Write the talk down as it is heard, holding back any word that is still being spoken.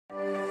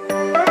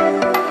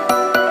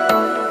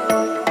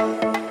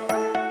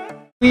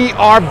We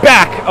are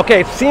back. Okay,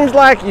 it seems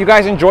like you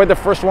guys enjoyed the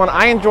first one.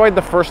 I enjoyed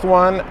the first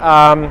one.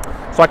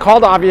 So I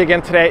called Avi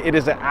again today. It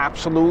is an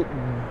absolute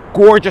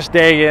gorgeous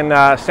day in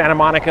Santa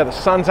Monica. The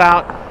sun's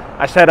out.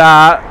 I said,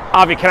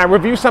 Avi, can I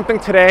review something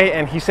today?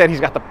 And he said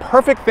he's got the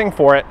perfect thing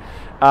for it.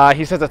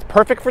 He says it's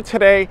perfect for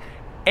today.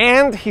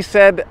 And he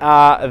said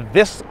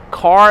this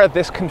car,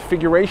 this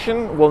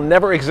configuration will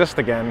never exist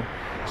again.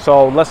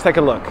 So let's take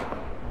a look.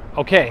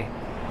 Okay,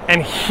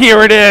 and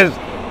here it is,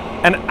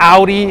 an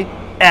Audi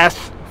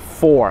S4.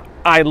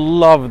 I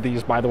love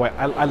these, by the way.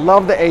 I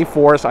love the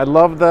A4s. I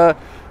love the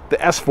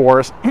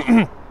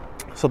S4s.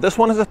 So this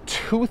one is a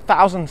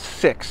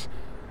 2006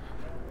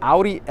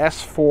 Audi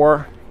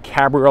S4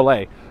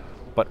 Cabriolet.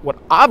 But what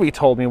Avi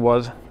told me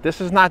was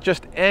this is not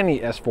just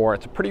any S4.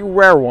 It's a pretty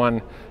rare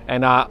one.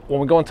 And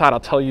when we go inside, I'll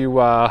tell you,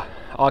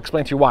 I'll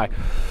explain to you why.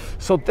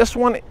 So this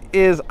one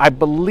is, I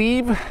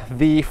believe,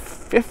 the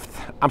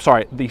sixth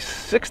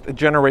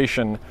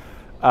generation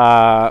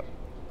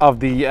of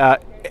the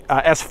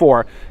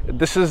S4.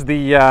 This is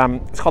the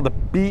it's called the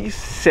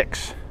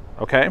B6.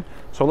 Okay,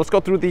 so let's go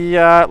through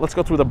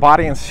the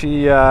body and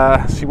see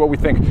what we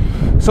think.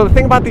 So the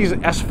thing about these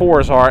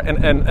S4s are,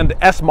 and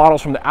the S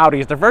models from the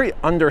Audis, they're very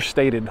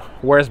understated.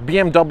 Whereas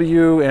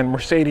BMW and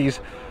Mercedes,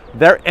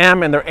 their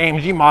M and their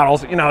AMG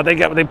models, you know,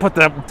 they put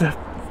the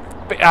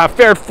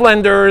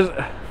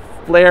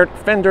flared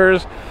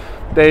fenders.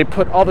 They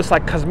put all this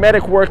like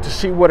cosmetic work to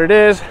see what it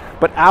is.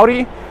 But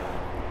Audi,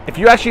 if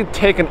you actually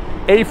take an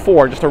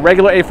A4, just a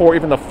regular A4,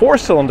 even the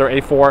 4-cylinder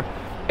A4,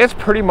 it's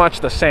pretty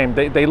much the same.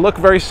 They look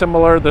very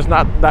similar. There's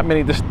not that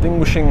many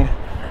distinguishing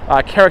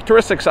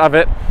characteristics of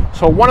it.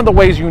 So one of the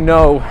ways you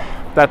know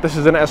that this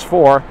is an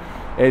S4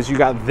 is you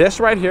got this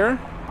right here,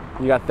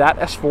 you got that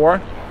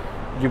S4,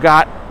 you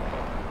got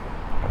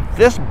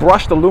this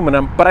brushed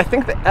aluminum, but I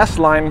think the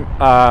S-Line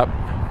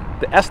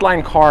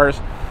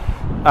cars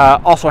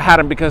also had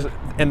them, because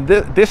in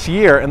this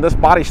year, in this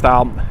body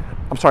style,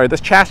 I'm sorry,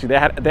 this chassis, they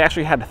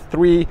actually had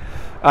three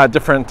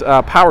different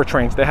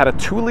powertrains. They had a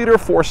 2-liter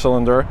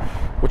 4-cylinder,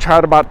 which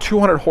had about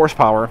 200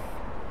 horsepower.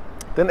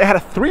 Then they had a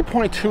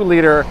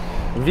 3.2-liter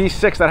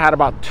V6 that had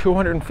about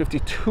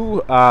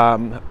 252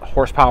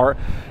 horsepower.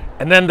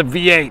 And then the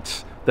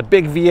V8s, the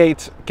big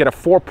V8s, get a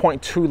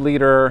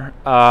 4.2-liter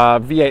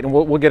V8, and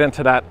we'll get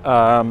into that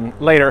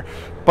later.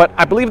 But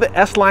I believe the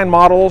S-Line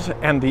models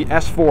and the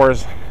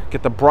S4s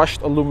get the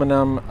brushed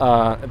aluminum,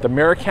 the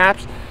mirror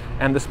caps,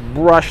 and this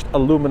brushed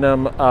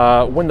aluminum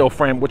window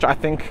frame, which I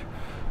think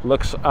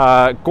looks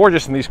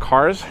gorgeous in these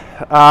cars.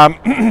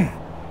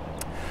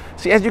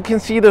 See, as you can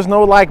see, there's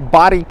no like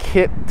body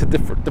kit to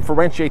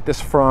differentiate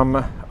this from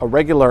a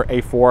regular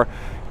A4.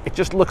 It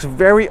just looks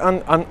very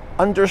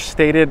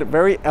understated,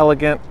 very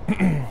elegant.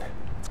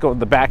 Let's go to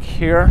the back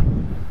here.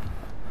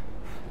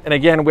 And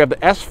again, we have the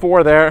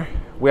S4 there.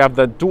 We have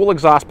the dual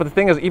exhaust, but the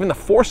thing is, even the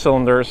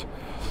 4-cylinders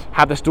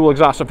have this dual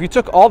exhaust. So if you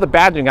took all the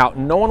badging out,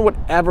 no one would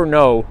ever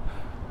know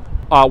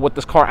what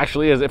this car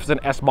actually is, if it's an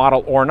S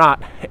model or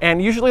not.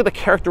 And usually the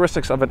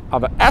characteristics of an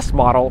S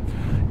model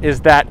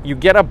is that you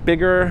get a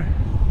bigger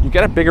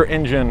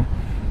engine,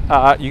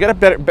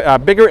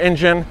 bigger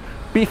engine,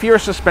 beefier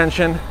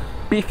suspension,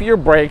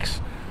 beefier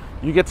brakes.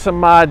 You get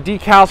some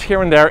decals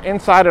here and there.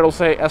 Inside it'll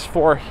say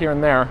S4 here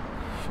and there.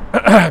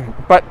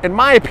 But in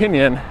my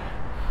opinion,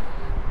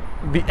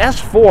 the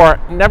S4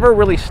 never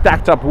really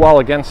stacked up well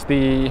against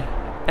the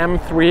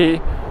M3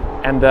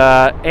 and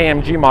the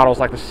AMG models,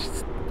 like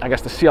I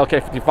guess the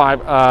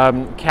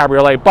CLK55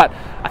 Cabriolet. But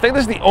I think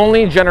this is the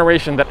only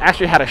generation that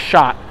actually had a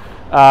shot,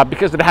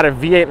 because it had a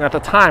V8, and at the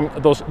time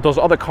those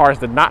other cars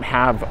did not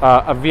have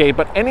a V8.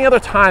 But any other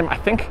time, I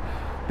think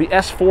the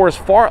S4s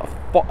fall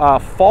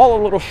a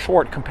little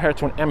short compared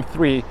to an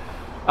M3.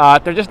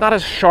 They're just not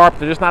as sharp.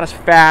 They're just not as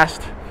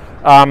fast.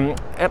 And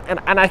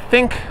I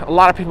think a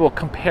lot of people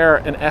compare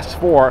an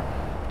S4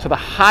 to the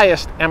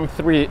highest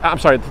M3. I'm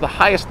sorry, to the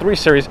highest 3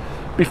 Series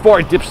before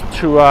it dips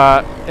to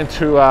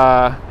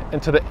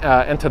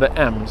into the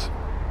M's.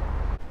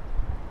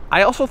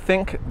 I also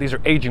think these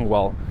are aging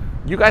well.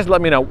 You guys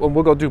let me know, and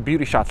we'll go do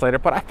beauty shots later.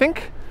 But I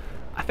think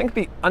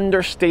the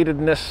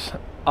understatedness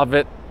of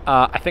it,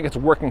 I think it's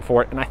working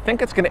for it, and I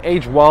think it's going to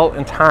age well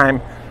in time.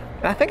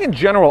 And I think in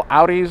general,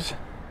 Audis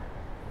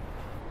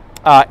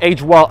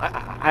age well.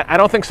 I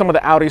don't think some of the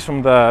Audis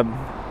from the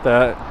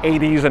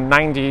 80s and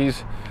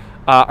 90s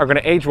are going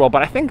to age well,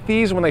 but I think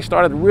these, when they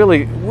started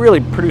really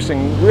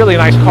producing really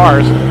nice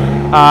cars,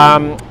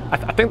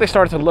 I think they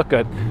started to look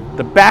good.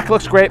 The back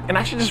looks great, and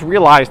I actually just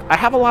realized I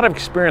have a lot of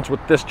experience with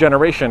this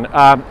generation.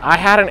 I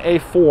had an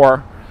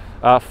A4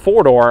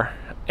 4-door,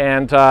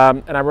 and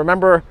I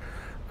remember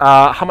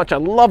how much I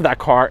love that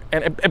car.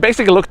 And it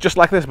basically looked just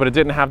like this, but it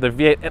didn't have the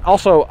V8. And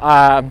also,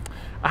 I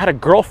had a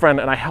girlfriend,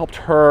 and I helped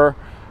her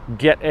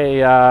get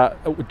a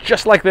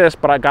just like this,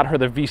 but I got her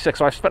the V6.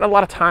 So I spent a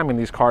lot of time in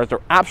these cars.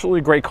 They're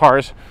absolutely great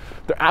cars.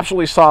 They're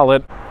absolutely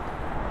solid.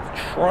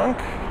 Trunk.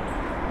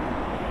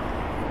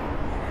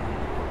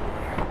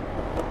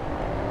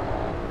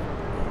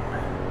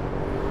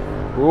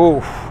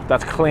 Ooh,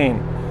 that's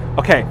clean.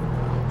 Okay,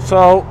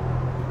 so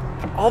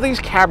all these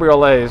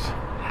cabriolets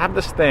have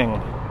this thing.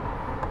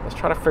 Let's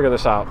try to figure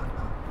this out.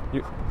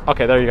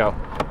 Okay, there you go.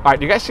 All right,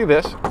 do you guys see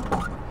this?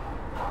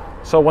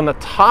 So when the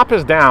top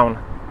is down,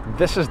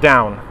 this is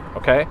down,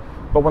 okay?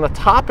 But when the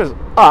top is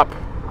up,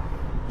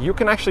 you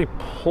can actually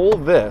pull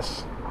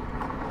this,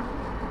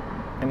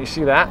 and you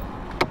see that?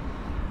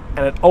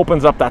 And it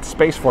opens up that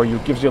space for you,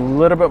 gives you a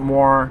little bit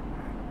more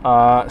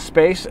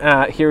space.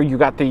 Here you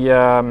got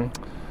the,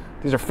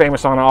 these are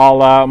famous on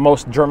all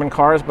most German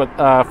cars, but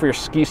for your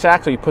ski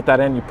sack, so you put that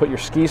in, you put your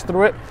skis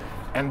through it.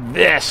 And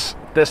this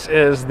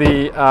is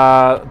the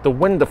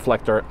wind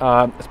deflector.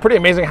 It's pretty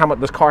amazing how much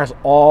this car has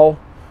all,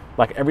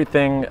 like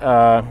everything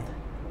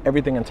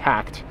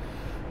intact.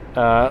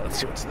 Let's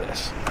see, what's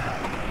this?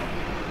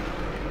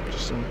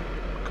 Just some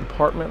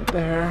compartment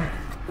there.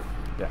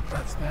 Yeah,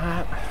 that's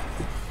that.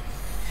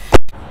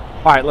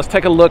 All right, let's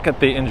take a look at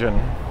the engine.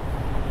 All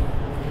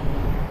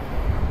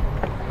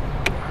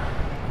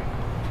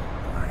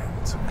right,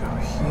 let's go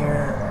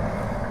here.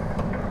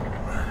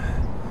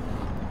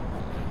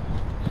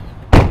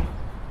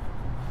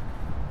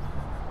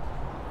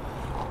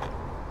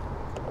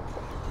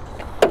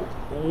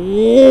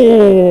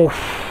 Ooh,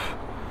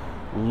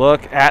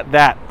 look at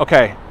that.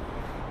 Okay,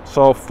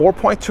 so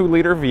 4.2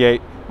 liter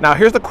V8. Now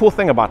here's the cool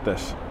thing about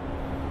this.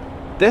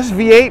 This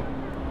V8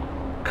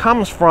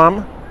 comes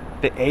from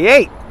the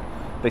A8.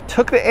 They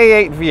took the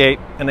A8 V8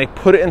 and they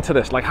put it into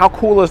this. Like, how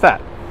cool is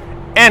that?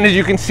 And as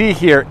you can see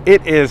here,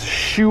 it is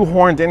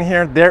shoehorned in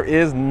here. There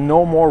is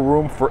no more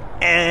room for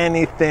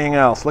anything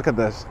else. Look at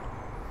this.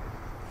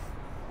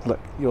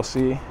 Look, you'll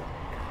see.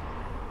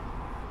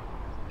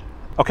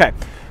 Okay,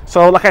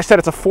 so like I said,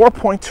 it's a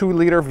 4.2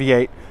 liter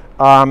V8.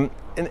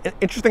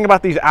 Interesting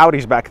about these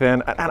Audis back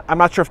then, I'm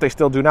not sure if they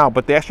still do now,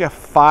 but they actually have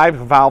 5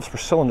 valves per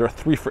cylinder,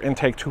 3 for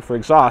intake, 2 for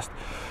exhaust.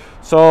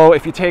 So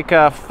if you take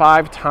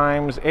 5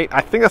 times 8, I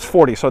think that's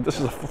 40. So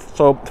this is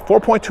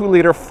 4.2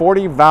 liter,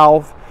 40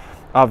 valve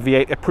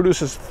V8. It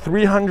produces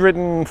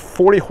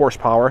 340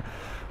 horsepower,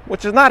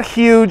 which is not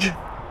huge,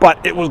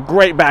 but it was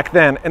great back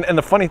then. And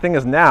the funny thing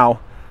is now,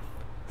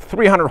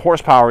 300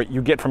 horsepower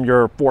you get from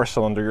your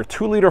 4-cylinder. Your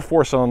 2-liter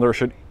 4-cylinder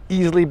should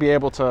easily be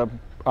able to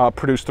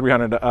produce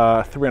 300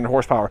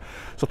 horsepower.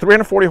 So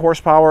 340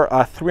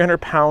 horsepower, 300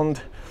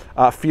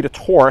 pound-feet of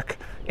torque.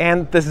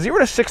 And the 0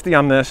 to 60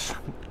 on this,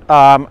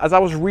 as I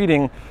was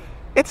reading,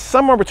 it's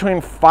somewhere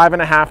between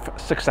 5.5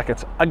 to 6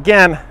 seconds.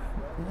 Again,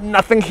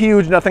 nothing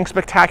huge, nothing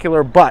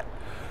spectacular, but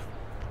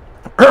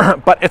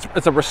but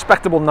it's a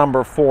respectable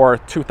number for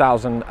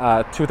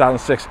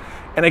 2006.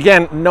 And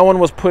again, no one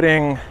was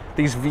putting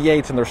these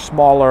V8s in their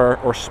smaller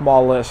or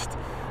smallest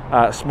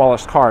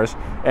cars.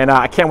 And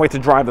I can't wait to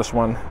drive this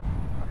one.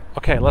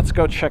 Okay, let's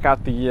go check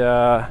out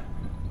the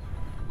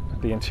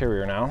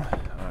interior now.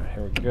 All right,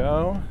 here we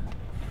go.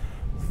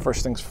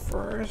 First things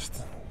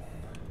first.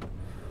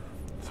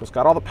 So it's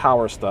got all the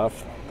power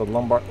stuff, the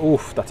lumbar.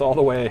 Oof, that's all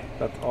the way.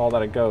 That's all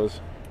that it goes.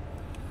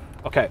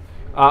 Okay,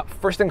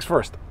 first things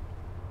first.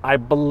 I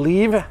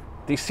believe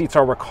these seats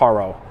are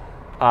Recaro.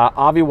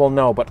 Avi will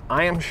know, but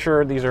I am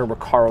sure these are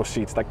Recaro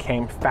seats that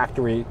came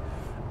factory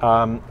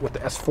with the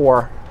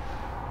S4.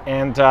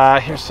 And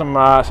here's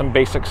some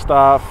basic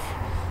stuff.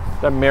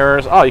 The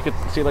mirrors. Oh, you could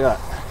see. Look at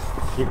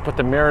that. You can put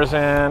the mirrors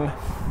in.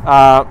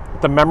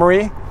 The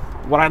memory.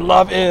 What I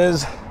love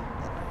is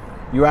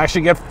you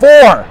actually get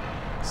 4.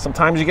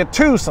 Sometimes you get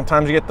 2,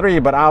 sometimes you get 3,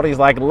 but Audi's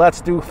like,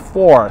 let's do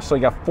 4. So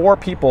you got 4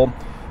 people.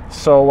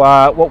 So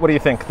what do you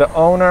think? The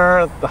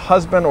owner, the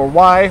husband or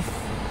wife,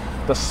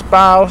 the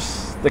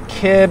spouse, the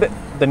kid,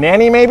 the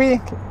nanny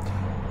maybe?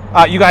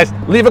 You guys,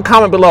 leave a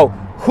comment below.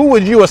 Who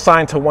would you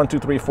assign to 1, 2,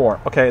 3,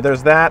 4? Okay,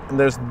 there's that, and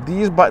there's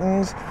these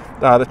buttons,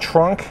 the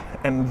trunk,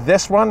 and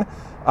this one.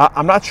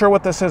 I'm not sure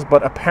what this is,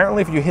 but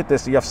apparently if you hit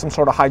this, you have some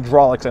sort of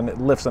hydraulics and it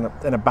lifts and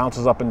it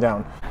bounces up and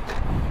down.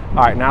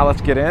 All right, now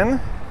let's get in.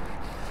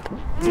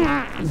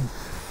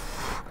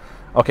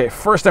 Okay,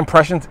 first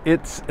impressions,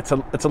 it's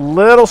a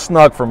little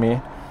snug for me.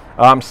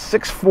 I'm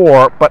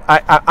 6'4", but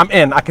I'm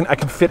in. I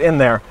can fit in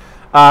there.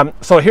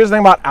 So here's the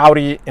thing about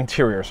Audi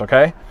interiors,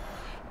 okay?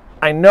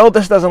 I know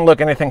this doesn't look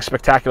anything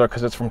spectacular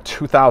because it's from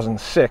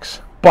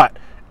 2006, but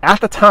at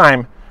the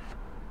time,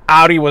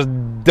 Audi was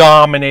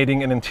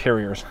dominating in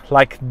interiors,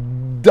 like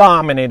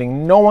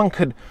dominating. No one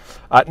can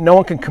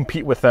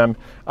compete with them,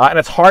 and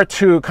it's hard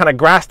to kind of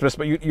grasp this,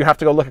 but you have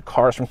to go look at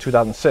cars from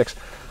 2006.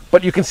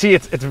 But you can see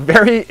it's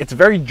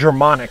very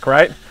Germanic,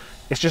 right?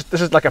 It's just,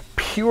 this is like a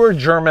pure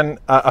German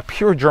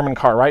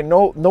car, right?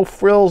 No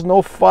frills,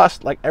 no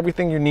fuss, like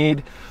everything you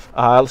need.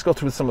 Let's go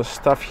through some of the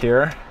stuff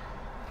here.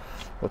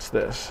 What's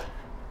this?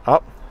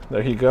 Oh,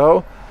 there you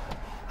go.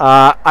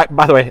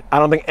 By the way, I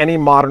don't think any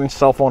modern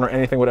cell phone or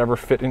anything would ever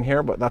fit in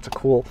here, but that's a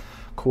cool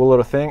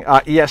little thing.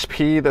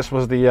 ESP, this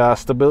was the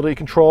stability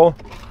control.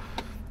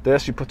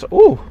 This, you put,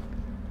 ooh,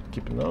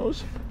 keeping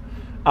those.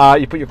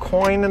 You put your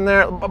coin in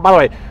there. By the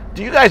way,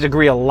 do you guys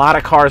agree a lot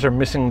of cars are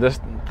missing this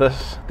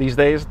these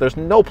days? There's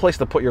no place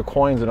to put your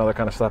coins and other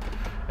kind of stuff.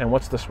 And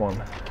what's this one?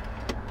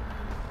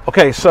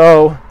 Okay,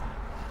 so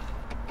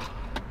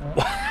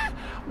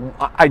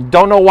I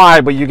don't know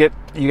why, but you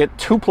get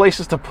 2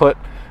 places to put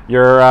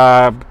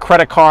your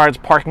credit cards,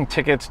 parking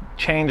tickets,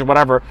 change,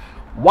 whatever.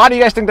 Why do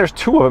you guys think there's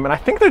two of them? And I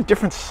think they're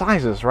different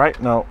sizes,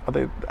 right? No, are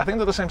they? I think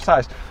they're the same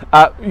size.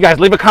 You guys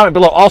leave a comment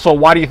below. Also,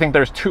 why do you think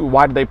there's two?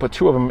 Why did they put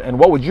two of them? And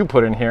what would you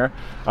put in here?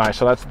 All right,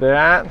 so that's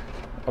that.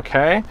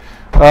 Okay.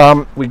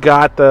 We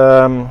got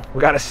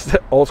a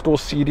old school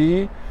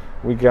CD.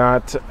 We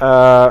got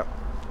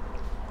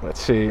let's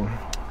see,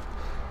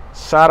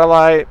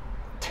 satellite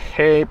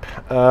tape.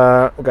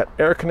 We got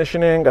air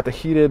conditioning. Got the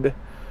heated.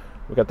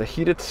 We got the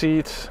heated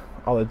seats.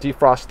 All the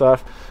defrost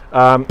stuff.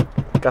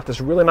 Got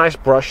this really nice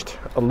brushed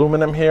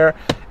aluminum here.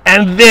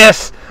 And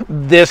this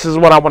is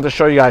what I want to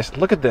show you guys.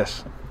 Look at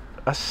this.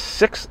 A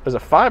 6, is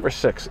it 5 or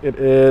 6? It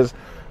is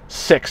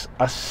 6.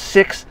 A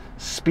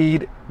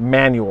 6-speed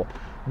manual.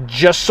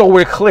 Just so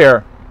we're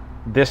clear,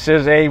 this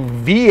is a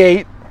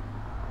V8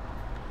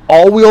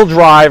 all-wheel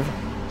drive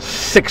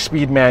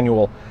 6-speed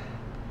manual.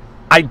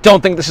 I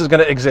don't think this is going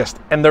to exist.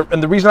 And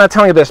the reason I'm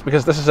telling you this,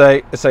 because this is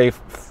it's a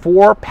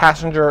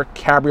 4-passenger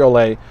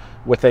cabriolet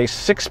with a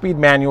 6-speed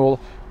manual,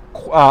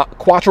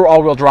 quattro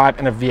all-wheel drive,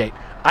 and a V8.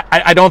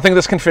 I don't think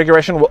this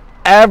configuration will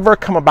ever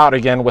come about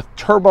again with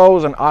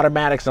turbos and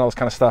automatics and all this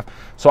kind of stuff.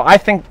 So I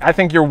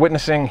think you're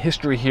witnessing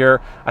history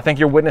here. I think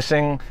you're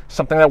witnessing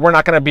something that we're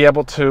not going to be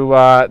able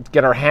to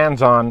get our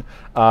hands on.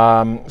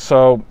 Let's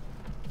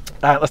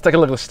take a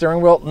look at the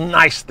steering wheel.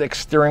 Nice thick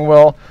steering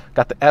wheel.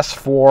 Got the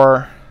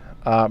S4.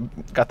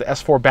 Got the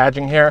S4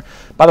 badging here.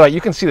 By the way,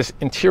 you can see this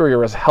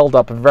interior is held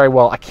up very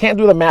well. I can't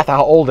do the math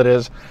how old it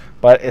is,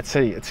 but it's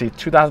a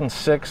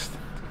 2006.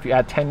 If you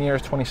add 10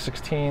 years,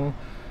 2016,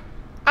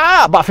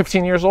 about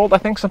 15 years old, I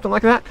think, something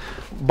like that.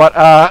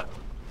 But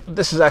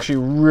this is actually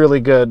really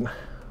good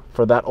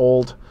for that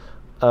old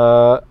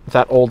of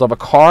a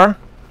car.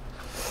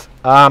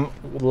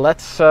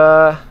 Let's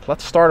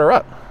start her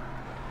up.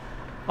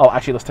 Oh,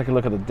 actually, let's take a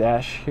look at the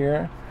dash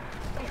here.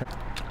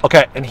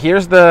 Okay, and here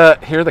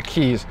are the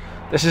keys.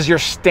 This is your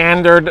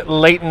standard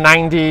late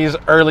 90s,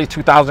 early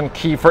 2000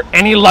 key for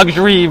any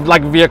luxury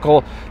like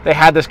vehicle. They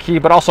had this key,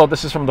 but also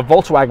this is from the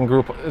Volkswagen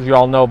group. As you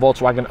all know,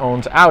 Volkswagen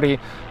owns Audi,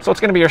 so it's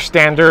going to be your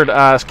standard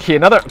key.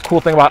 Another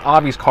cool thing about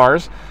Avi's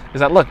cars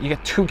is that, look, you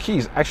get 2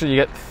 keys. Actually, you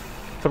get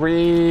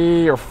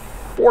 3 or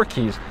 4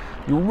 keys.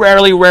 You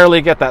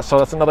rarely get that, so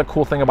that's another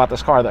cool thing about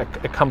this car, that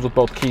it comes with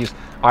both keys.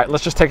 All right,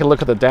 let's just take a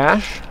look at the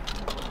dash.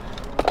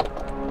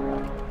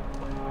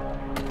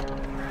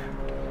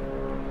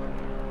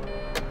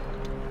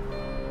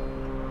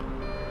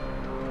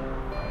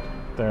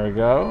 There we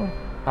go.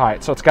 All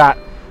right, so it's got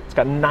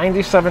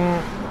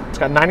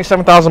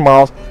 97,000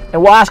 miles,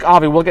 and we'll ask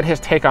Avi. We'll get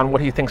his take on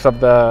what he thinks of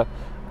the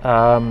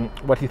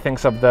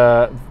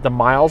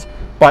miles.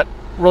 But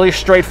really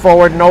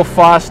straightforward, no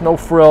fuss, no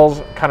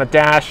frills kind of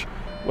dash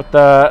with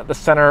the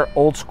center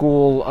old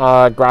school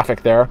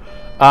graphic there.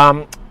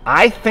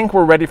 I think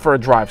we're ready for a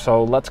drive,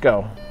 so let's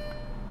go.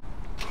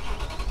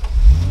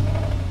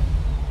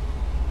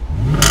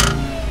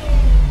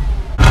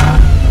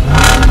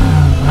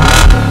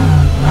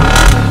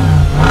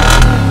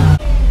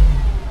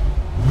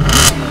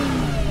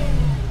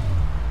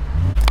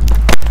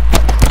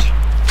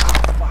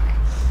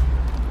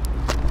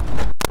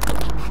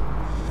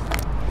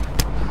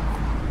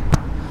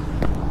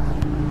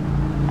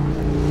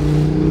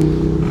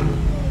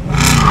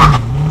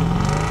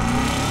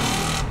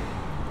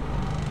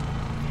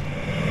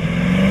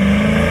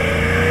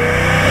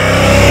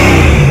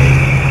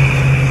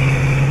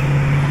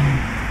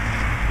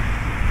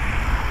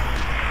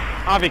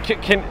 Avi,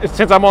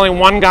 since I'm only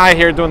one guy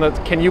here doing this,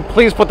 can you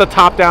please put the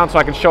top down so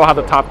I can show how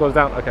the top goes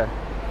down? Okay.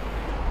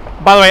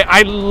 By the way,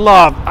 I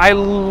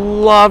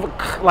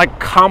love like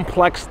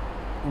complex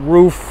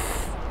roof.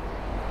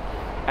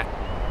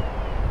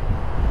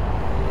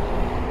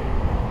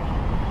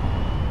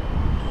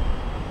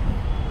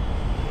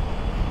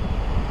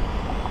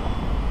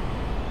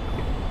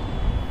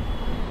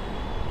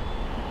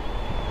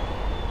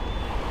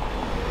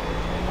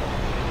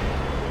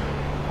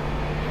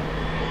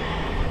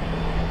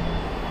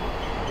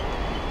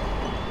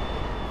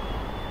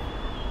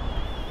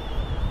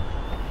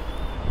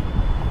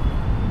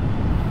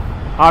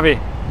 Avi,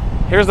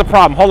 here's the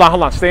problem. Hold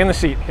on. Stay in the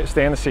seat.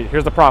 Stay in the seat.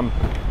 Here's the problem.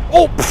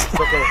 Oh!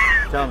 Okay.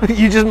 Tell me.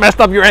 You just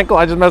messed up your ankle.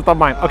 I just messed up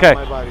mine. Okay.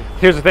 My body.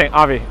 Here's the thing,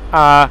 Avi.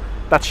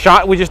 That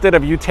shot we just did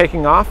of you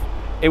taking off,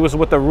 it was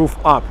with the roof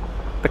up.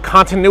 The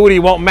continuity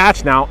won't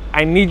match now.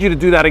 I need you to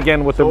do that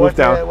again with the roof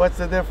down. What's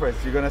the difference?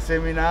 You're gonna see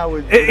me now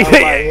with my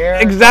hair?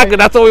 Exactly.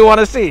 That's what we want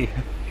to see.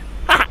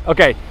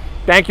 Okay.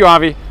 Thank you,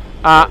 Avi.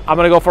 I'm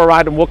gonna go for a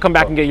ride, and we'll come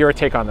back and get your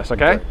take on this.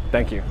 Okay?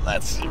 Thank you.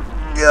 Let's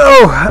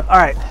go. All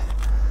right.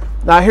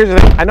 Now here's the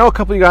thing. I know a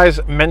couple of you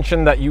guys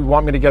mentioned that you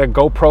want me to get a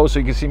GoPro so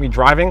you can see me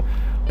driving,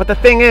 but the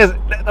thing is,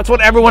 that's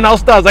what everyone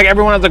else does. Like,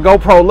 everyone has a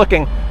GoPro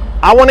looking.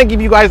 I want to give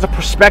you guys a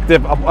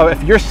perspective of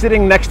if you're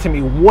sitting next to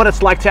me, what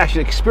it's like to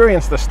actually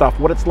experience this stuff,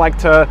 what it's like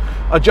to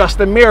adjust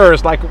the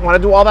mirrors, like want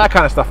to do all that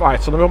kind of stuff. All right,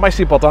 so let me put my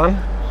seatbelt on.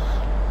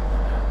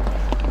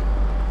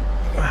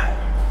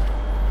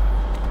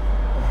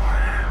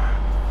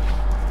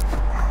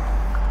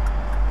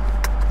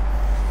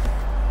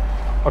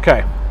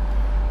 Okay.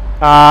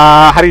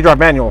 How do you drive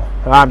manual?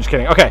 I'm just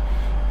kidding. Okay,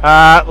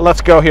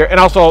 let's go here. And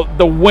also,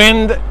 the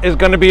wind is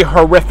going to be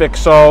horrific,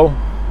 so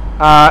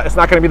it's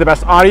not going to be the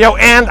best audio.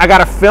 And I got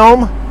to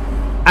film.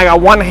 I got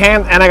one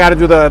hand, and I got to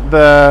do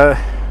the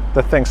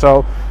thing.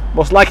 So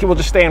most likely we'll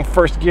just stay in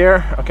first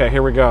gear. Okay,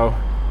 here we go.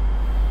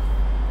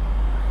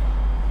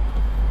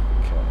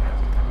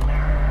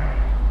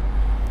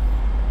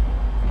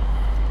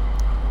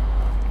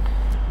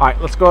 All right,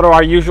 let's go to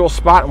our usual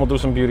spot and we'll do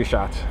some beauty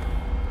shots.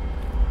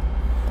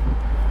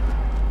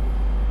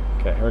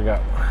 Okay, here we go.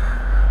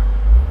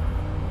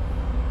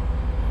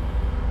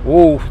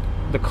 Ooh,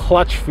 the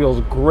clutch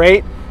feels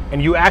great,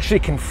 and you can actually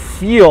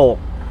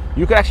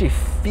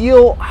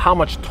feel how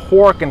much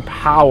torque and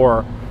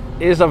power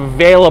is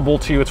available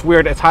to you. It's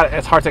weird, it's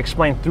hard to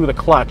explain through the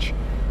clutch.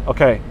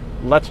 Okay,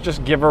 let's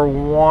just give her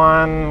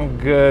one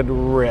good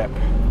rip.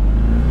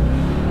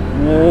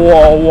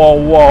 Whoa,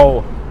 whoa,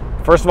 whoa.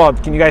 First of all,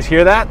 can you guys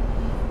hear that?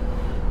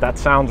 That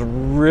sounds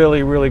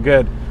really, really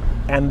good.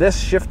 And this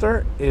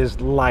shifter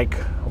is like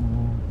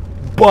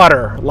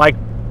butter, like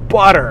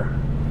butter.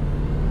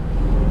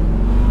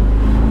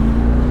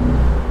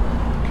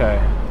 Okay.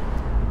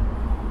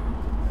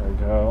 There we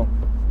go.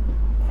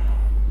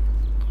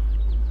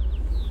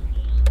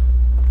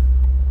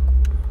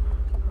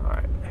 All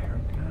right, here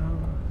we go.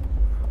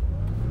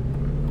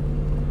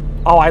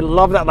 Oh, I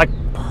love that like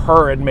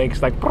purr it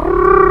makes, like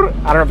purr. I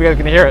don't know if you guys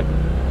can hear it.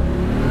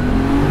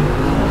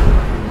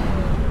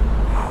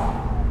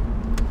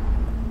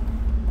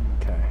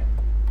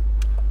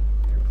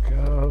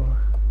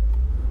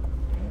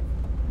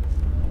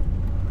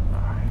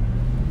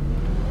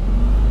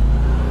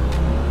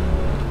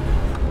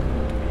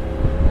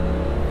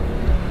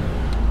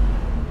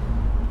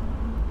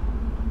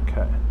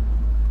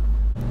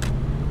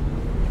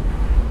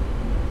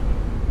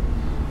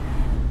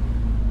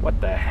 What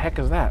the heck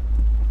is that?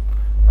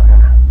 Okay.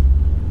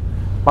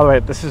 By the way,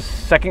 this is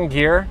second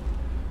gear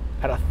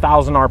at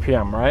 1,000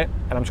 RPM, right?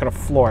 And I'm just gonna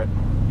floor it.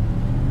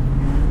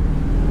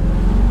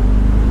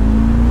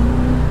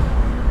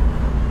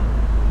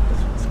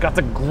 It's got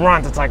the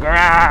grunt, it's like,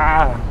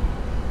 ah!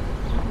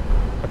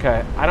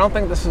 Okay, I don't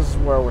think this is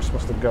where we're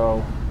supposed to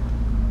go.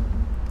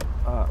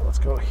 Let's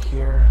go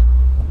here.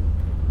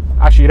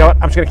 Actually, you know what?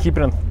 I'm just gonna keep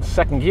it in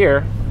second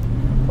gear,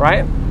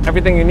 right?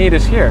 Everything you need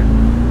is here.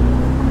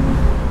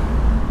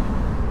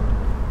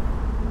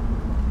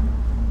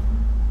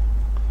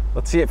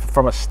 Let's see it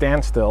from a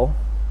standstill.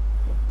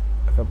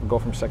 If I go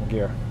from second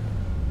gear.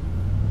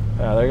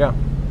 Yeah, there you go.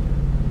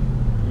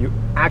 You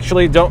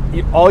actually don't,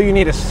 all you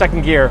need is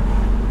second gear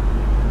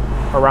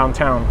around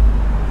town.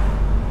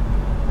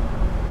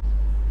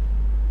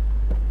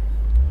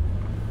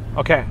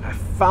 Okay, I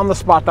found the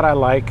spot that I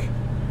like.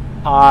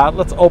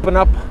 Let's open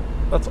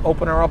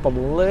her up a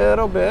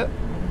little bit.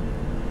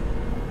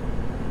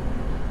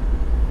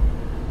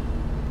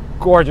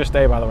 Gorgeous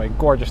day, by the way,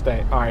 gorgeous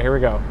day. All right, here we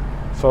go.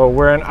 So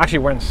we're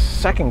in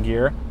second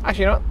gear.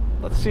 Actually, you know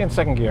what? Let's see in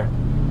second gear.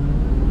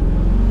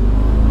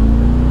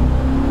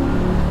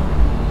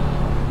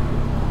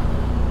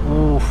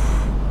 Oof,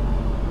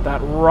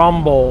 that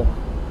rumble.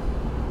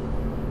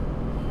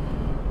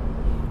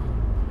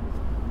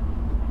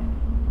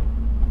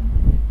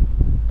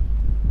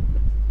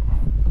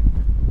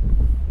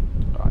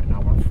 All right,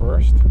 now we're in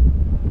first.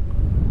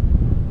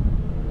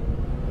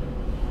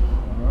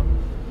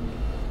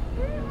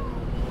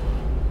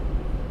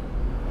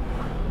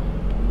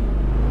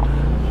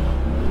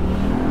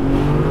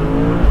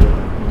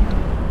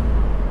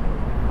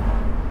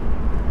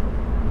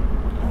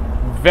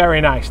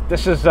 Very nice.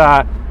 This is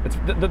it's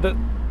the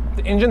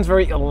engine's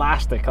very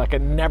elastic. Like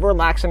it never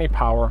lacks any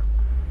power.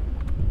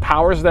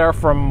 Power's there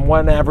from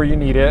whenever you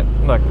need it.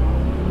 Look.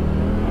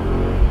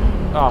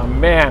 Oh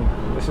man,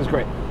 this is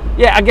great.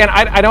 Yeah, again,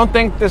 I don't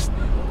think this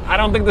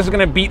is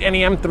gonna beat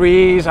any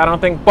M3s. I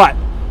don't think, but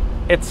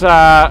it's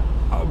a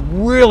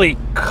really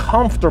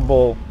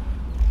comfortable,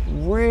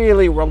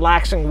 really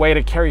relaxing way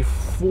to carry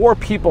 4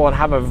 people and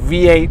have a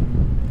V8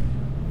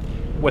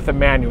 with a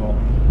manual.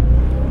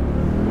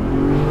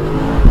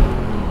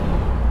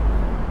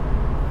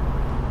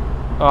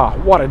 Oh,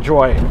 what a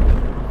joy.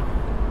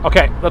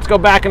 Okay, let's go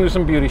back and do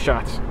some beauty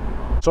shots.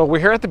 So we're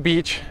here at the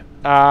beach.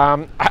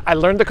 I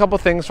learned a couple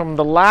things from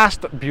the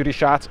last beauty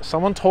shots.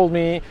 Someone told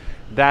me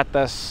that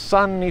the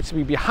sun needs to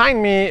be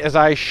behind me as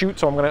I shoot,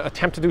 so I'm gonna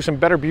attempt to do some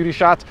better beauty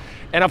shots.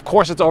 And of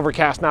course it's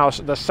overcast now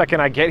the second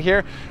I get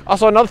here.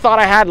 Also, another thought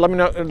I had, let me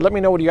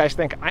know what you guys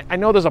think. I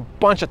know there's a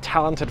bunch of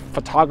talented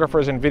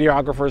photographers and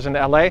videographers in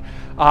LA.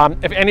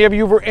 If any of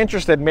you were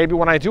interested, maybe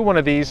when I do one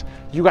of these,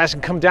 you guys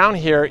can come down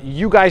here.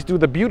 You guys do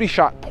the beauty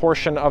shot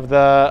portion of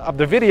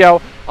the video.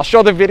 I'll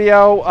show the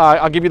video,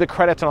 I'll give you the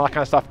credits and all that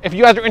kind of stuff. If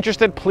you guys are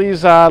interested,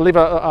 please leave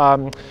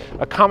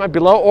a comment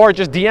below or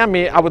just DM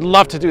me. I would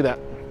love to do that.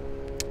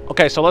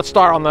 Okay, so let's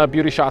start on the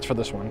beauty shots for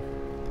this one.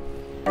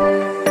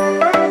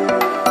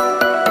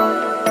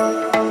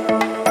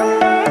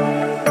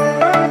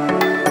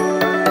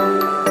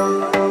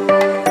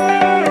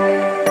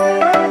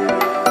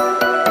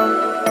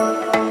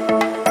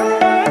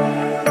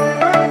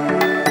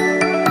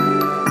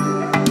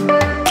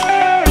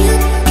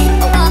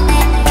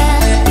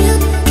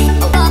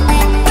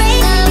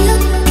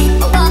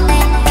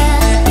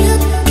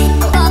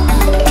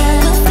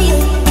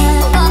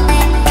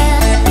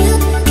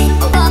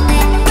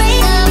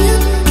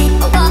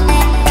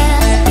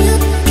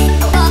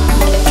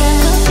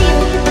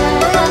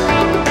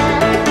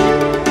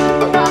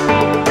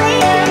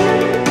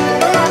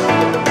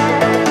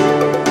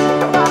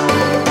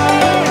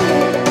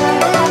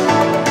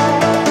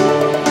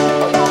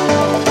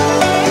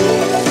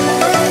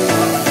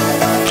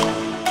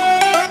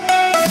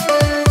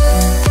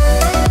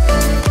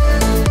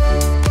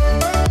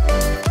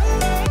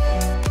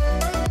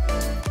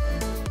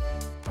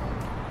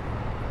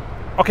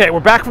 Okay, we're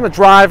back from the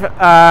drive.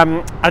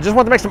 I just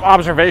want to make some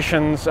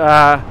observations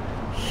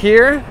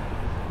here.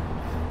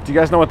 Do you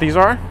guys know what these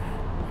are?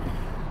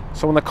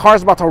 So when the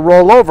car's about to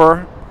roll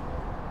over,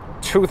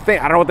 two things,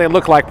 I don't know what they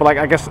look like, but like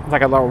I guess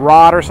like a little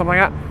rod or something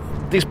like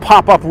that. These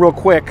pop up real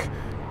quick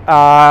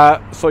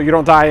so you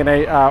don't die in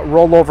a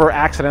rollover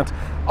accident.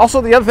 Also,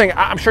 the other thing,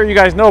 I'm sure you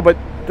guys know, but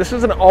this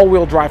is an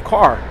all-wheel drive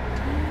car.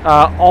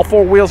 All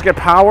four wheels get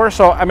power,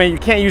 so I mean you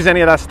can't use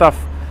any of that stuff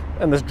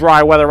in this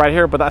dry weather right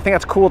here, but I think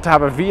that's cool to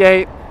have a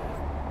V8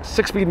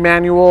 6-speed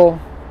manual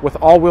with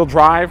all-wheel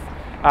drive.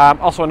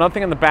 Also, another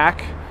thing in the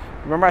back,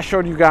 remember I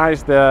showed you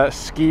guys the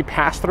ski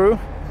pass-through?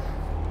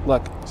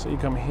 Look, so you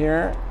come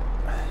here,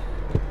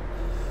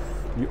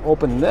 you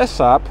open this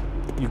up,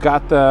 you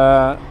got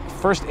the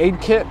first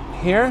aid kit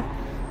here,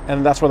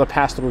 and that's where the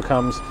pass-through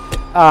comes.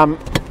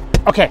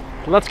 Okay,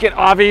 let's get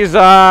Avi's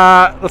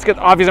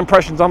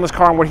impressions on this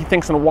car and what he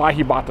thinks and why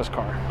he bought this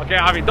car. Okay,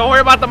 Avi, don't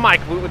worry about the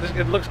mic.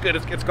 It looks good.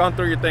 It's gone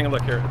through your thing.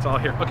 Look here, it's all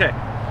here. Okay,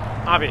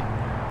 Avi,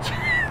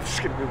 this is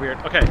gonna be weird.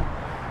 Okay,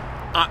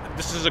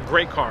 this is a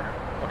great car.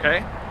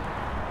 Okay,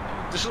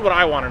 this is what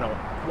I want to know.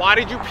 Why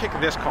did you pick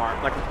this car?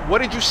 Like,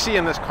 what did you see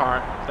in this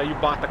car that you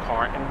bought the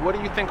car, and what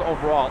do you think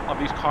overall of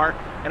these cars?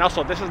 And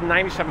also, this is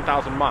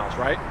 97,000 miles,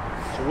 right?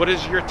 So, what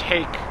is your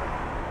take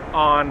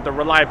on the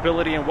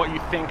reliability and what you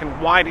think,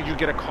 and why did you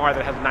get a car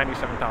that has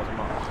 97,000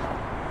 miles?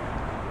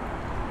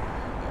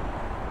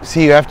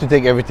 See, you have to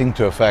take everything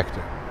to a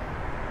factor.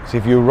 See,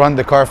 if you run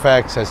the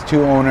Carfax, has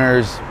 2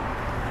 owners,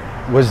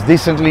 was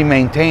decently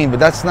maintained, but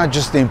that's not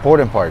just the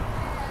important part.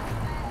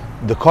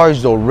 The car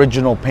is the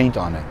original paint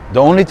on it.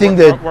 The only thing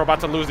we're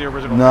about to lose the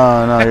original.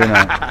 No, you're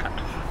not.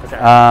 Okay.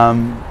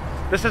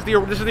 This is the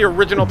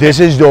original. This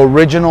is the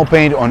original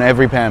paint on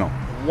every panel.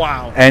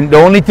 Wow. And the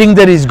only thing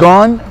that is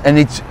gone, and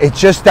it's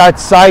just that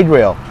side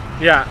rail.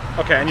 Yeah.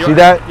 Okay. And see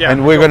that? Yeah.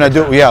 And we're gonna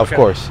do. Sense. Yeah, okay. Of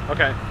course.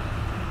 Okay.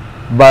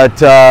 But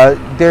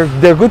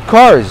they're good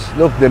cars.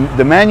 Look,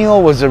 the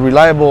manual was a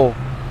reliable.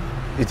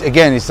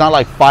 It's not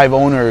like 5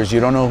 owners.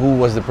 You don't know who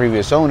was the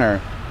previous owner.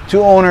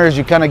 2 owners,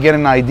 you kind of get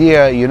an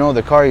idea. You know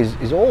the car is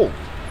old.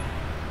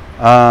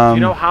 Do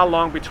you know how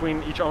long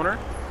between each owner?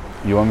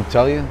 You want me to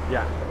tell you?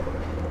 Yeah.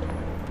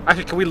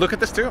 Actually, can we look at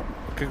this too?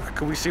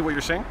 Can we see what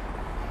you're seeing?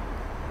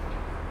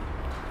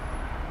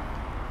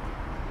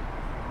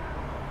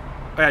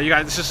 Oh, yeah, you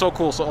guys, this is so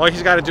cool. So all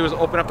he's got to do is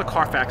open up the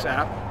Carfax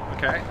app,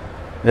 okay?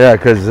 Yeah,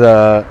 because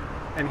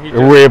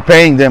we're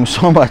paying them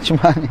so much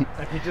money.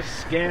 And he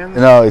just scans.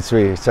 No, it's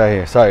right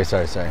here. Sorry. He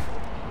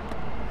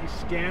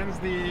scans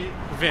the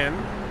VIN.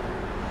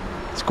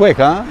 It's quick,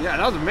 huh? Yeah,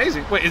 that was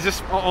amazing. Wait, is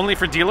this only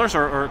for dealers,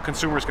 or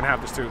consumers can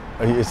have this too?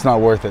 It's not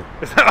worth it.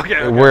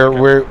 Okay.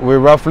 We're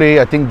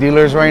roughly, I think,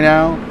 dealers right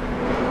now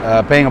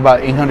paying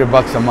about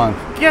 $800 a month.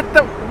 Get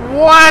the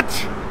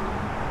what?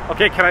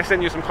 Okay, can I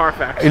send you some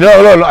Carfax?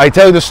 No, I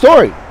tell you the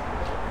story.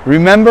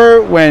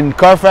 Remember when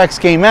Carfax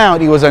came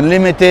out? It was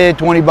unlimited,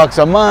 $20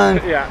 a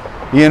month. Yeah.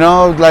 You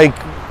know, like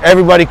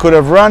everybody could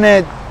have run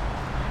it.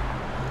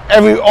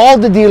 All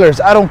the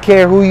dealers, I don't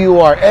care who you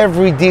are,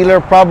 every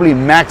dealer probably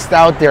maxed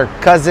out their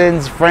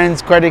cousins,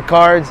 friends' credit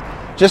cards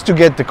just to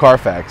get the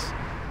Carfax.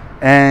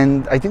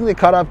 And I think they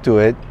caught up to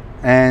it,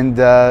 and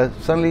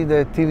suddenly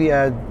the TV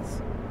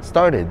ads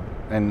started.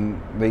 And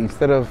they,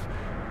 instead of,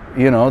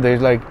 they're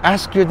like,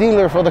 ask your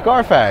dealer for the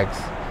Carfax.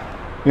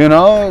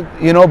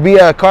 Be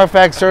a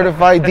Carfax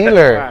certified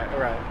dealer.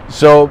 Right.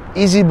 So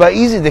easy by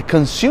easy, the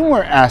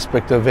consumer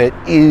aspect of it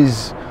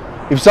is,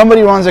 if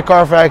somebody runs a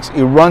Carfax,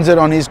 he runs it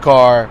on his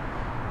car,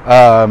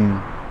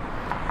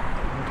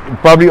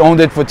 probably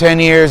owned it for 10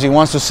 years, he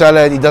wants to sell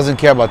it, he doesn't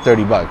care about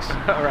 $30.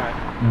 Right.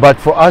 But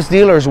for us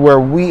dealers, where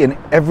in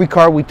every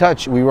car we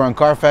touch, we run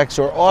Carfax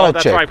or auto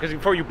that's check. Right, because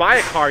before you buy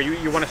a car,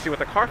 you want to see what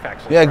the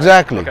Carfax is. Yeah,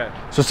 exactly. Right?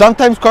 Okay. So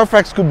sometimes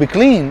Carfax could be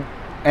clean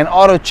and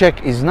auto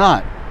check is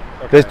not.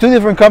 Okay. There's 2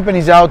 different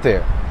companies out there.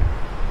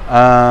 Is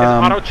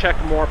auto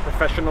check more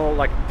professional,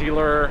 like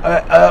dealer?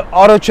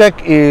 Auto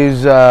check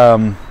is,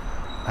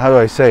 how do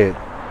I say it?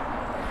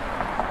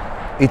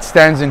 It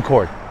stands in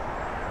court.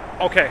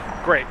 Okay,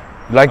 great.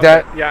 Like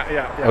that?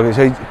 Yeah. Okay,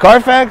 so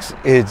Carfax,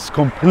 it's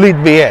complete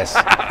BS.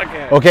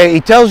 Okay,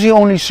 it tells you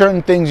only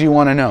certain things you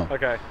want to know.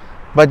 Okay.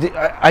 But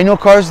I know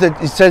cars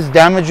that it says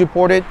damage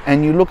reported,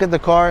 and you look at the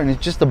car and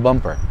it's just a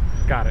bumper.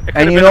 Got it.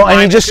 And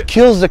and it just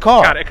kills the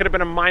car. Got it. It could have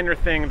been a minor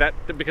thing that,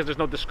 because there's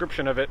no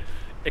description of it,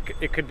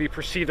 it could be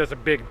perceived as a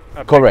big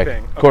correct. Big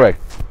thing. Okay.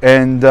 Correct.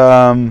 And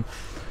so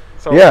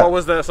yeah. what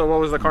was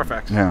the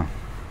Carfax? Yeah.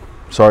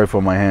 Sorry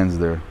for my hands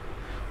there.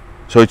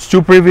 So it's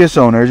 2 previous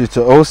owners. It's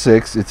a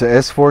 06. It's a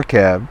S4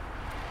 cab.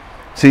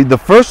 See, the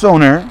first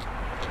owner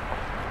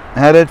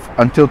had it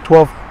until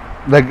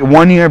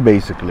 1 year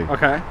basically.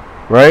 Okay.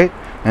 Right?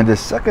 And the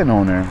second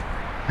owner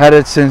had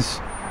it since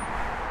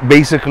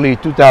basically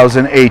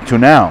 2008 to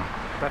now.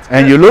 That's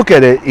and good. You look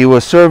at it, it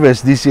was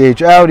serviced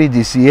DCH Audi,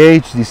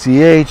 DCH.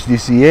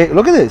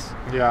 Look at this.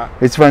 Yeah.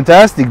 It's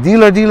fantastic.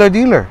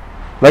 Dealer.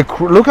 Like,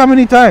 look how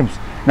many times.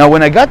 Now,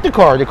 when I got the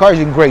car is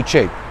in great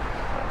shape.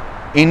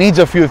 It needs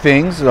a few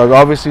things, like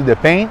obviously the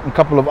paint, a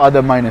couple of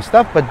other minor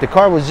stuff, but the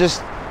car was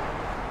just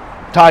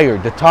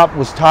tired. The top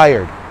was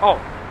tired. Oh,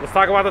 let's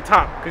talk about the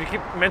top, because you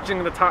keep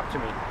mentioning the top to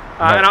me.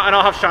 And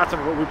I'll have shots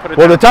of what we put it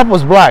Well, down. the top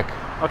was black.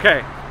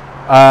 Okay.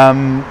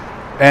 I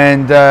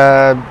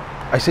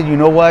said, you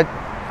know what?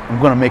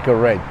 I'm gonna make it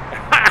red.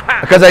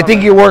 Because I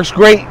think it works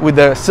great with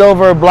the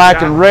silver,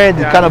 black, and red.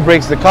 It kind of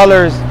breaks the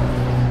colors.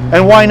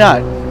 And why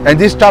not? And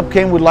this top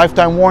came with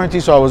lifetime warranty,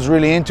 so I was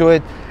really into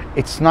it.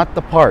 It's not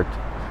the part.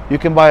 You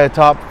can buy a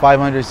top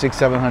 500, 600,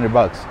 700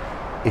 bucks.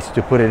 It's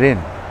to put it in.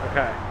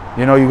 Okay.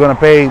 You know, you're gonna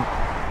pay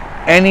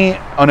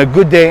on a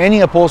good day,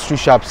 any upholstery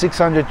shop,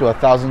 $600 to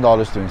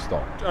 $1,000 to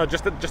install.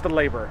 Just the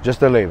labor. Just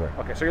the labor.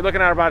 Okay, so you're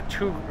looking at about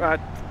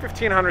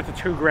 $1,500 to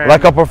 $2,000.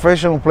 Like a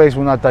professional place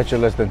will not touch it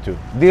less than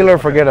 $2,000. Dealer,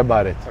 forget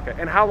about it. Okay,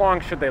 and how long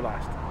should they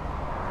last?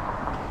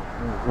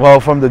 Well,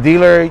 from the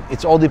dealer,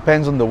 it all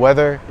depends on the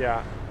weather,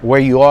 Yeah. where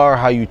you are,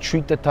 how you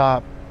treat the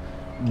top.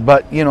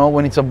 But you know,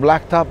 when it's a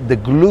black top, the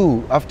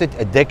glue after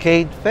a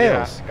decade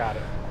fails. Yeah, got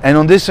it. And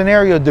on this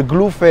scenario, the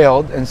glue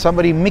failed, and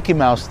somebody Mickey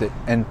Moused it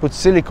and put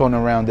silicone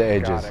around the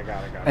edges. Got it.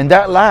 And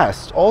that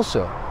lasts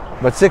also.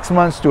 But 6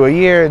 months to a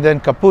year,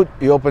 then kaput,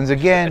 it opens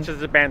again. It's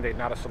just a Band-Aid,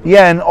 not a solution.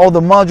 Yeah, and all the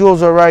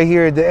modules are right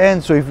here at the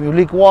end. So if you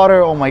leak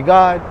water, oh my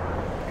God,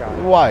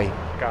 why?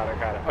 Got it.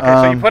 Okay,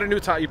 so you put a new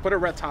top, you put a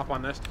red top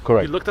on this.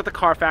 Correct. You looked at the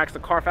Carfax. The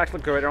Carfax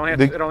looked good. It only had,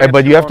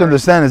 But you have to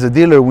understand, as a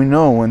dealer, we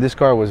know when this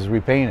car was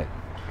repainted.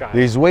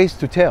 There's ways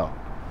to tell.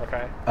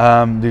 Okay.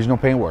 There's no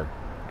paint work.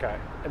 Okay.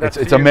 And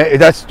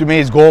That's to me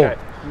is gold. Okay.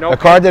 No a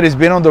car that has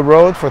been on the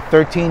road for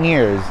 13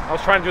 years. I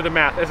was trying to do the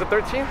math. Is it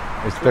 13?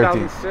 It's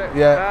 13. 2006.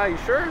 Yeah. You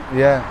sure?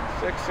 Yeah.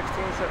 6, 16,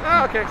 17.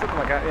 Oh, okay, something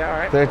like that. Yeah, all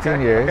right. 13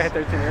 years. Okay,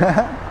 13 years.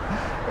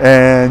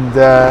 And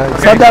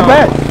it's not that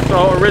bad.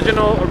 So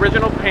original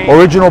paint.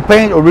 Original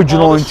paint,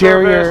 original all the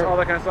interior. Service, all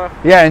that kind of stuff.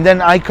 Yeah, and then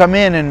I come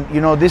in and,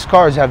 you know, these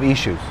cars have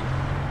issues.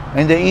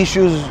 And the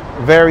issues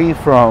vary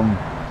from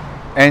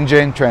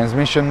engine,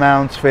 transmission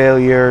mounts,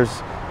 failures,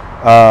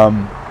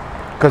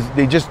 because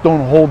they just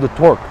don't hold the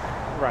torque.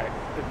 Right.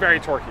 It's very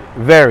torquey.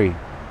 Very.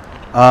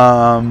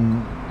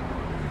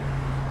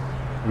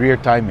 Rear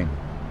timing.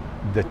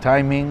 The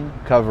timing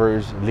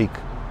covers leak.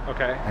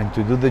 Okay. And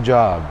to do the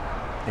job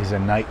is a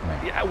nightmare.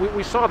 Yeah,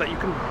 we saw that. You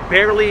can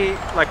barely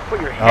like put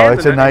your hand. Oh,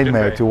 it's a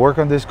nightmare to work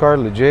on this car.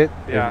 Legit.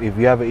 Yeah. If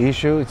you have an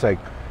issue, it's like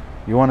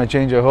you want to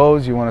change a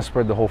hose, you want to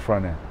spread the whole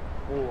front end.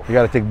 Oof. You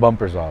got to take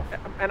bumpers off.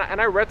 And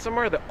I read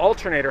somewhere the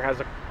alternator has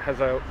a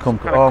some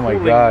kind of oh my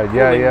cooling, God!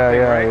 Yeah, cooling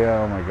thing, right?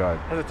 yeah. Oh my God!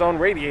 Has its own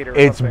radiator. Or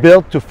It's something.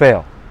 built to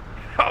fail.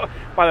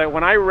 By the way,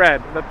 when I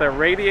read that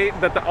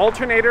the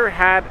alternator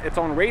had its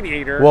own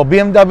radiator. Well,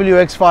 BMW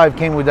X5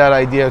 came with that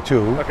idea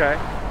too. Okay.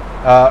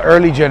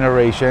 Early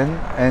generation,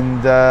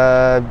 and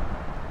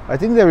I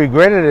think they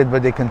regretted it,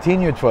 but they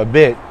continued for a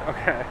bit.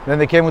 Okay. Then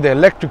they came with the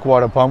electric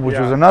water pump, which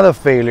was another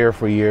failure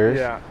for years.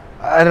 Yeah.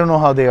 I don't know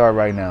how they are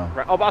right now.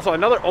 Right. Oh, also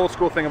another old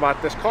school thing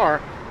about this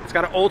car, it's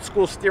got an old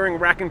school steering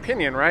rack and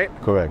pinion, right?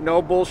 Correct.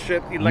 No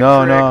bullshit electric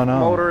No.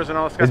 motors and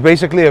all this stuff. It's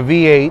basically a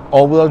V8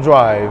 all-wheel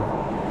drive.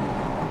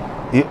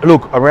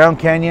 Look, around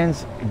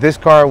canyons, this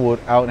car would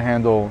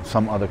out-handle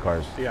some other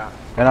cars. Yeah.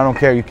 And I don't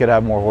care, you could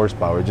have more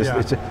horsepower.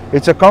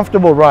 It's a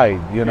comfortable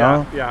ride, you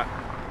know? Yeah.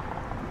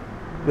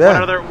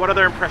 Yeah. What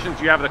other impressions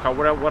do you have of the car?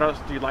 What else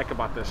do you like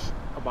about this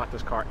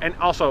car? And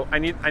also, I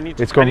need.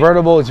 It's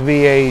convertible. It's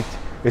V8.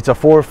 It's a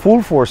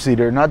full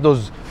four-seater, not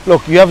those.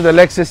 Look, you have the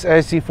Lexus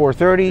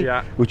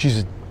SC430, which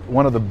is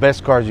one of the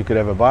best cars you could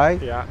ever buy.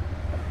 Yeah.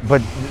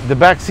 But the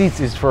back seats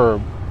is for,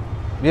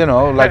 you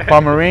know, like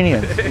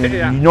Pomeranians.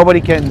 Yeah.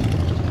 Nobody can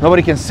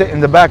sit in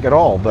the back at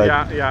all.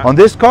 But yeah. on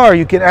this car,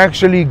 you can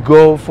actually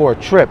go for a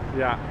trip.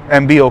 Yeah.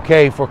 And be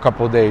okay for a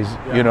couple of days.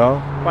 Yeah. You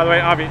know. By the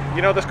way, Avi,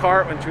 you know this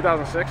car in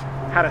 2006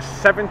 had a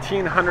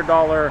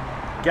 $1,700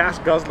 gas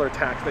guzzler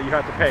tax that you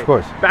had to pay. Of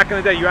course. Back in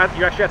the day, you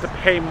actually had to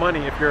pay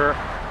money if your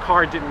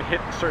car didn't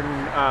hit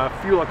certain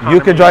fuel economy.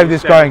 You could drive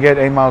this car and get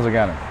 8 miles a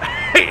gallon.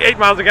 8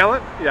 miles a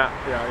gallon? Yeah.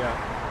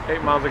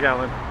 8 miles a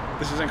gallon.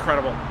 This is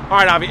incredible. All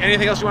right, Avi,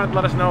 anything else you want to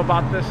let us know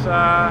about this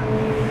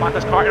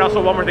car? And also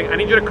one more thing, I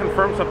need you to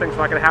confirm something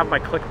so I can have my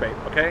clickbait,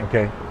 okay?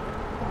 Okay.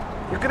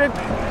 You're gonna,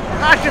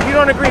 actually, if you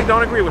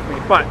don't agree with me,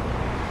 but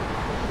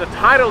the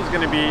title is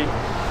gonna be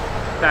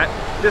that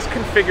this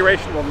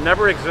configuration will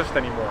never exist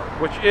anymore,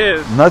 which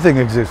is... Nothing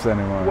exists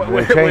anymore.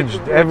 They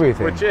changed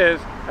everything. Which is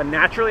a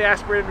naturally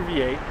aspirated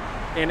V8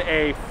 in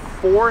a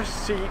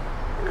 4-seat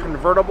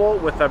convertible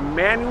with a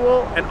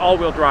manual and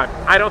all-wheel drive.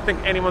 I don't think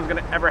anyone's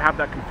going to ever have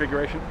that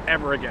configuration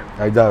ever again.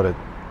 I doubt it.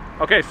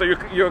 Okay, so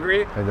you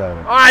agree? I doubt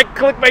it. All right,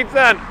 clickbait's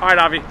done. All right,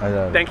 Avi. I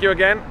doubt it. Thank you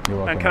again. You're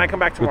welcome. And can I come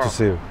back tomorrow? Good to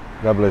see you.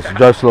 God bless you.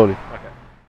 Drive slowly.